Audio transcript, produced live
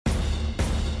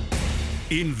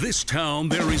In this town,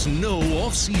 there is no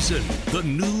off-season. The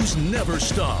news never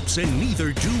stops, and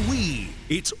neither do we.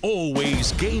 It's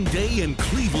always game day in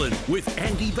Cleveland with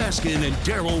Andy Baskin and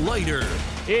Daryl Ryder.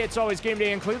 It's always game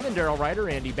day in Cleveland. Daryl Ryder,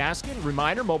 Andy Baskin.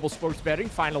 Reminder, mobile sports betting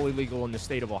finally legal in the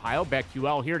state of Ohio.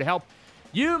 BetQL here to help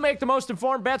you make the most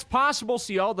informed bets possible.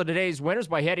 See all of today's winners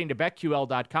by heading to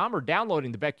BetQL.com or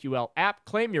downloading the BetQL app.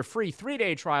 Claim your free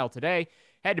 3-day trial today.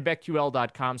 Head to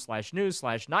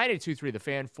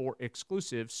BetQL.com/news/9823TheFan for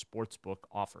exclusive sportsbook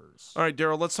offers. All right,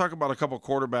 Daryl, let's talk about a couple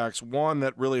quarterbacks. One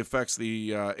that really affects the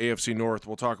AFC North.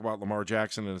 We'll talk about Lamar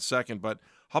Jackson in a second, but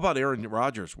how about Aaron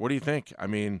Rodgers? What do you think? I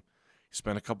mean, he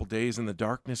spent a couple days in the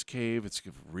darkness cave. It's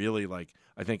really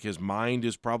I think his mind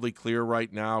is probably clear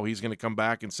right now. He's going to come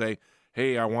back and say,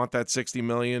 hey, I want that $60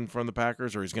 million from the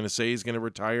Packers, or he's going to say he's going to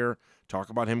retire,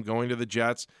 talk about him going to the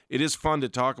Jets. It is fun to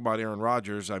talk about Aaron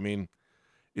Rodgers. I mean,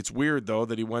 it's weird, though,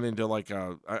 that he went into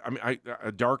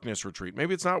a darkness retreat.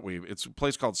 Maybe it's not weird. It's a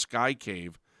place called Sky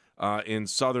Cave in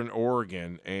southern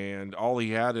Oregon, and all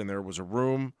he had in there was a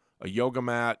room, a yoga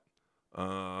mat,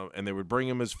 and they would bring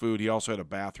him his food. He also had a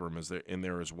bathroom in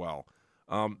there as well.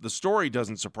 The story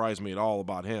doesn't surprise me at all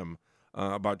about him,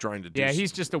 about trying to do. Yeah,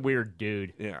 he's just a weird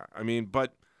dude. Yeah, I mean,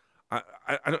 but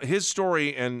his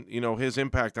story and his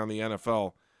impact on the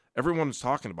NFL, everyone's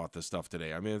talking about this stuff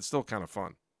today. I mean, it's still kind of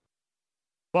fun.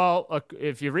 Well,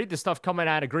 if you read the stuff coming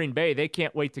out of Green Bay, they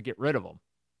can't wait to get rid of him.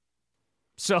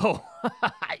 So,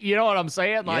 you know what I'm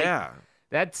saying? Yeah.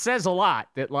 That says a lot,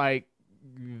 that,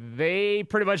 they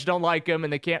pretty much don't like him,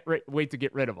 and they can't wait to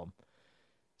get rid of him.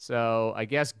 So, I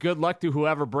guess good luck to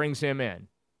whoever brings him in,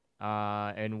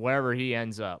 and wherever he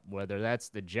ends up, whether that's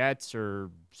the Jets or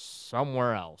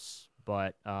somewhere else.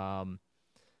 But,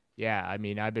 yeah, I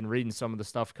mean, I've been reading some of the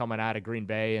stuff coming out of Green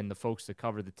Bay and the folks that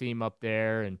cover the team up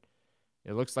there, and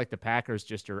it looks like the Packers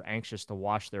just are anxious to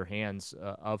wash their hands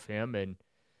of him and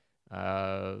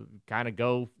kind of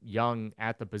go young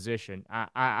at the position.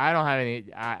 I don't have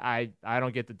any. I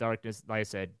don't get the darkness. Like I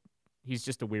said, he's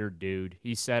just a weird dude.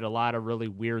 He said a lot of really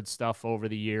weird stuff over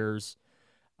the years.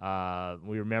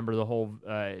 We remember the whole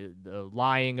the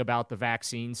lying about the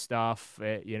vaccine stuff.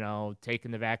 Taking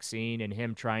the vaccine and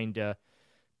him trying to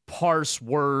parse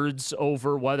words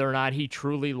over whether or not he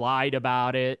truly lied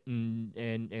about it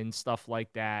and stuff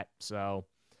like that. So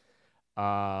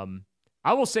I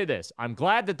will say this. I'm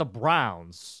glad that the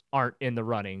Browns aren't in the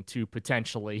running to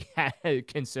potentially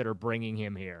consider bringing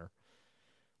him here.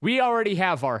 We already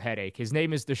have our headache. His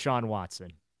name is Deshaun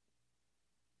Watson.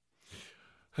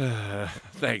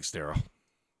 Thanks, Daryl.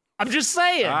 I'm just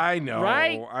saying. I know.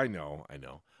 Right? I know.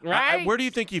 Right? Where do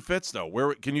you think he fits, though?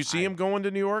 Where can you see him going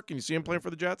to New York? Can you see him playing for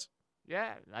the Jets?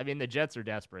 Yeah, I mean the Jets are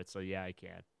desperate, so yeah, I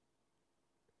can.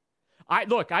 I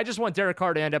just want Derek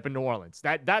Carr to end up in New Orleans.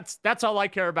 That's all I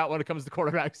care about when it comes to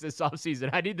quarterbacks this offseason.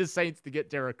 I need the Saints to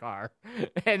get Derek Carr,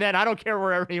 and then I don't care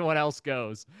where anyone else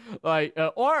goes. Maybe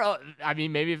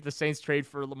if the Saints trade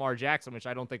for Lamar Jackson, which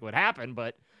I don't think would happen,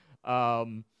 but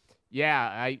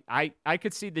yeah, I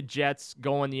could see the Jets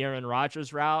going the Aaron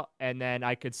Rodgers route, and then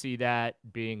I could see that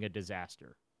being a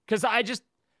disaster. Because I don't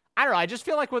know. I just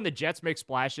feel like when the Jets make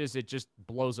splashes, it just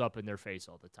blows up in their face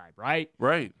all the time, right?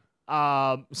 Right.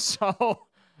 So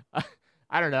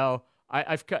I don't know.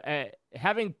 I've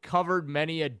having covered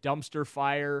many a dumpster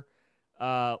fire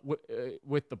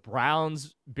with the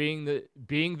Browns being the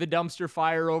dumpster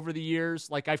fire over the years.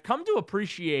 I've come to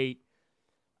appreciate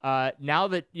now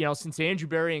that, since Andrew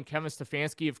Berry and Kevin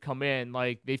Stefanski have come in,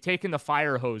 they've taken the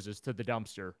fire hoses to the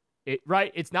dumpster.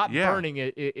 It's not burning.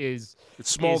 It's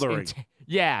smoldering.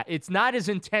 It's not as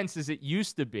intense as it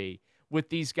used to be with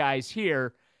these guys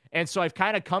here. And so I've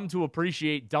kind of come to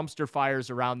appreciate dumpster fires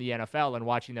around the NFL and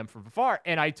watching them from afar.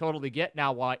 And I totally get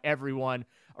now why everyone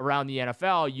around the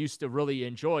NFL used to really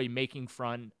enjoy making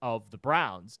fun of the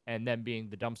Browns and them being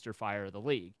the dumpster fire of the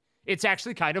league. It's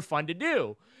actually kind of fun to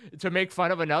do, to make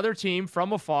fun of another team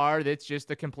from afar that's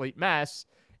just a complete mess,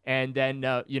 and then,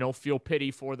 feel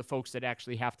pity for the folks that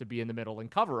actually have to be in the middle and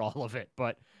cover all of it.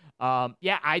 But, I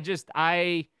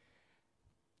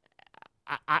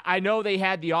know they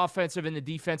had the offensive and the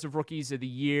defensive rookies of the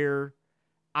year.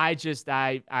 I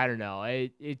don't know.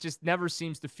 It just never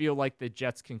seems to feel like the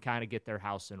Jets can kind of get their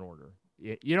house in order.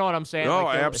 You know what I'm saying? No,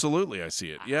 absolutely. I see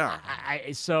it. Yeah.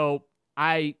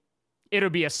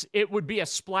 It would be a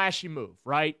splashy move,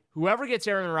 right? Whoever gets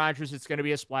Aaron Rodgers, it's going to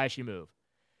be a splashy move.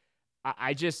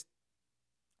 I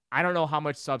don't know how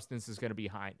much substance is going to be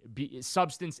behind.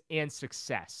 Substance and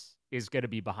success is going to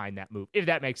be behind that move, if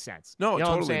that makes sense. No, it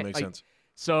totally makes sense.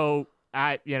 So,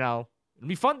 it'll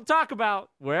be fun to talk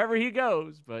about wherever he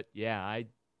goes. But, yeah,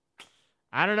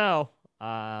 I don't know.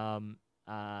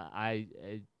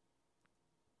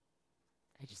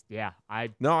 I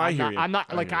hear you. I'm not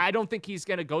I like hear you. I don't think he's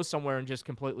gonna go somewhere and just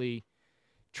completely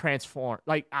transform.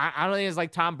 Like I don't think it's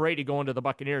like Tom Brady going to the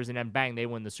Buccaneers and then bang, they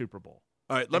win the Super Bowl.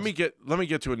 All right, let me get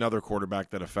to another quarterback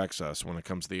that affects us when it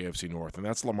comes to the AFC North, and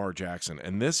that's Lamar Jackson.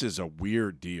 And this is a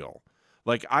weird deal.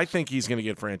 Like, I think he's going to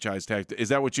get franchise tagged. Is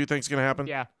that what you think is going to happen?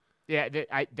 Yeah,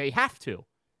 they have to.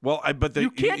 Well, You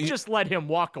can't just let him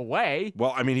walk away.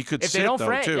 Well, I mean, he could sit though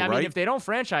too, I right? mean, if they don't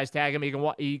franchise tag him,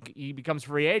 he becomes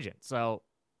free agent. So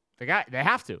they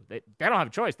have to. They don't have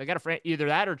a choice. They got to either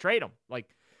that or trade him.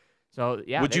 Like, so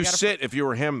yeah. Would you sit if you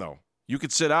were him though? You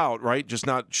could sit out, right? Just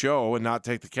not show and not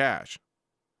take the cash.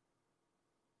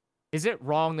 Is it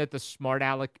wrong that the smart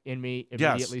aleck in me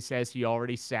immediately says he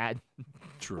already sat?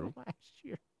 True. Last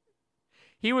year,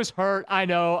 he was hurt. I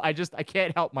know. I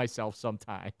can't help myself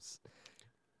sometimes.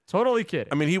 Totally kidding.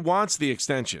 I mean, he wants the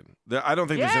extension. I don't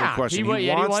think there's any question. He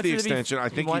wants the extension. I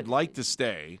think he'd like to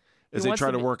stay as they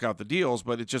try to work out the deals,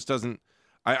 but it just doesn't.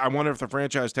 I wonder if the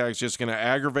franchise tag is just going to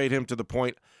aggravate him to the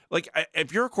point. Like,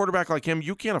 if you're a quarterback like him,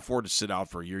 you can't afford to sit out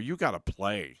for a year. You got to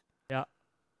play. Yeah.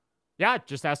 Yeah,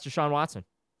 just ask Deshaun Watson.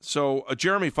 So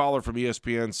Jeremy Fowler from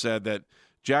ESPN said that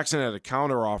Jackson had a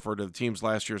counteroffer to the team's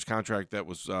last year's contract that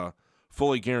was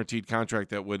fully guaranteed contract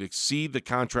that would exceed the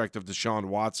contract of Deshaun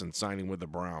Watson signing with the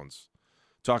Browns.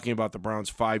 Talking about the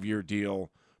Browns' 5-year deal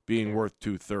being worth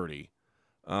 $230,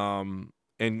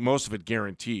 and most of it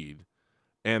guaranteed.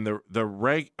 And the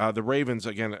Ravens,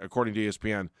 again, according to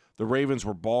ESPN, the Ravens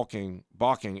were balking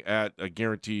at a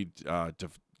guaranteed to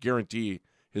guarantee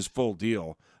his full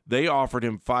deal. They offered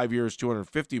him 5 years,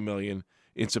 $250 million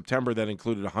in September. That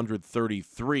included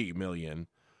 $133 million,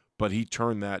 but he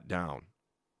turned that down.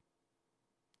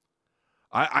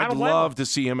 I'd love to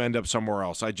see him end up somewhere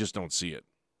else. I just don't see it.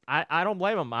 I don't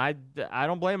blame him. I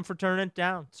don't blame him for turning it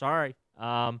down. Sorry.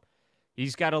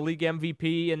 He's got a league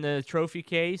MVP in the trophy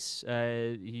case.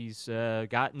 He's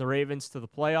gotten the Ravens to the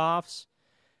playoffs.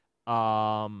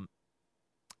 I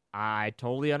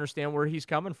totally understand where he's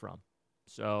coming from.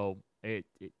 So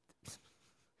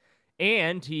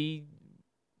and he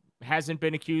hasn't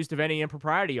been accused of any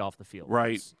impropriety off the field.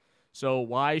 Right. So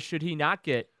why should he not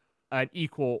get an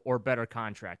equal or better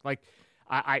contract? Like,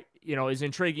 I as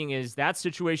intriguing as that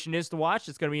situation is to watch,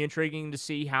 it's going to be intriguing to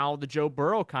see how the Joe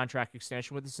Burrow contract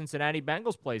extension with the Cincinnati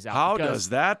Bengals plays out. How does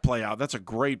that play out? That's a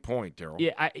great point, Daryl.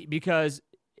 Yeah, because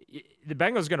the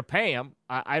Bengals are going to pay him.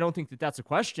 I don't think that's a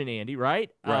question, Andy,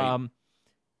 right? Right.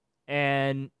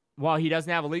 And while he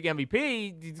doesn't have a league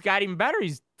MVP, he's got even better.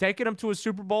 He's taken him to a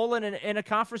Super Bowl and a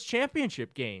conference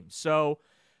championship game. So,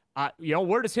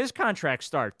 where does his contract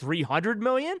start? $300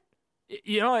 million?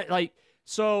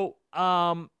 So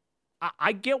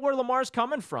I get where Lamar's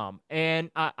coming from.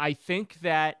 And I think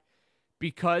that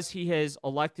because he has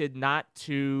elected not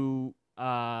to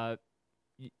have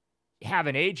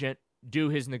an agent do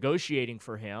his negotiating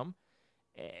for him,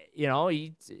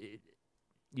 you'd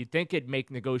think it'd make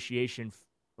negotiation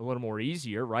a little more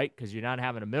easier, right? Because you're not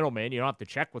having a middleman. You don't have to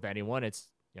check with anyone. It's,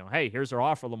 hey, here's our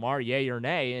offer, Lamar, yay or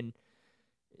nay. And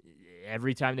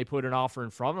every time they put an offer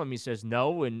in front of him, he says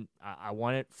no, and I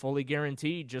want it fully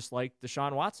guaranteed, just like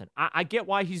Deshaun Watson. I get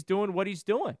why he's doing what he's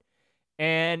doing.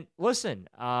 And listen,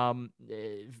 from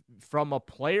a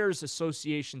players'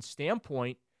 association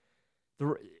standpoint,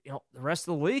 the rest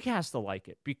of the league has to like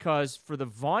it, because for the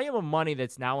volume of money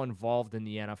that's now involved in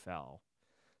the NFL,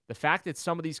 the fact that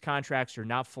some of these contracts are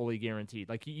not fully guaranteed.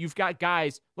 Like, you've got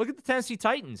guys, look at the Tennessee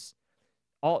Titans,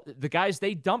 all the guys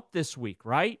they dumped this week,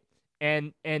 right?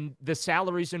 And the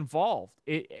salaries involved.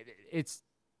 It's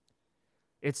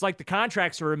like the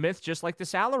contracts are a myth, just like the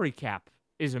salary cap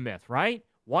is a myth, right?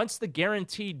 Once the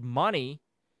guaranteed money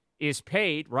is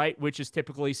paid, right, which is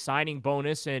typically signing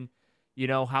bonus and,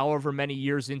 however many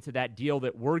years into that deal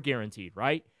that were guaranteed,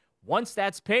 right? Once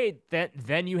that's paid,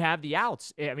 then you have the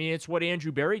outs. I mean, it's what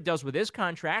Andrew Berry does with his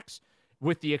contracts,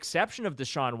 with the exception of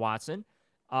Deshaun Watson,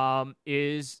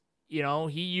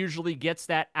 he usually gets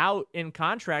that out in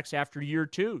contracts after year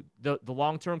two, the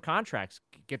long-term contracts.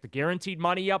 Get the guaranteed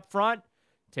money up front,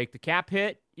 take the cap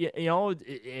hit,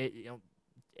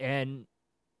 and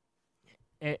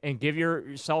give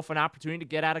yourself an opportunity to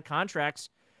get out of contracts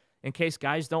in case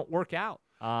guys don't work out.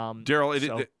 Daryl,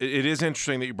 it is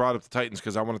interesting that you brought up the Titans,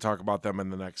 because I want to talk about them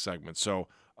in the next segment. So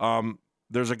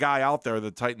there's a guy out there the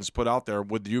Titans put out there.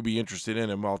 Would you be interested in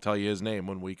him? I'll tell you his name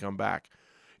when we come back.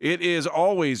 It is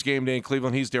always game day in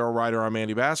Cleveland. He's Daryl Ryder. I'm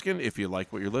Andy Baskin. If you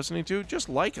like what you're listening to, just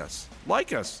like us.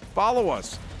 Follow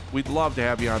us. We'd love to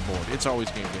have you on board. It's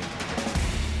always game day.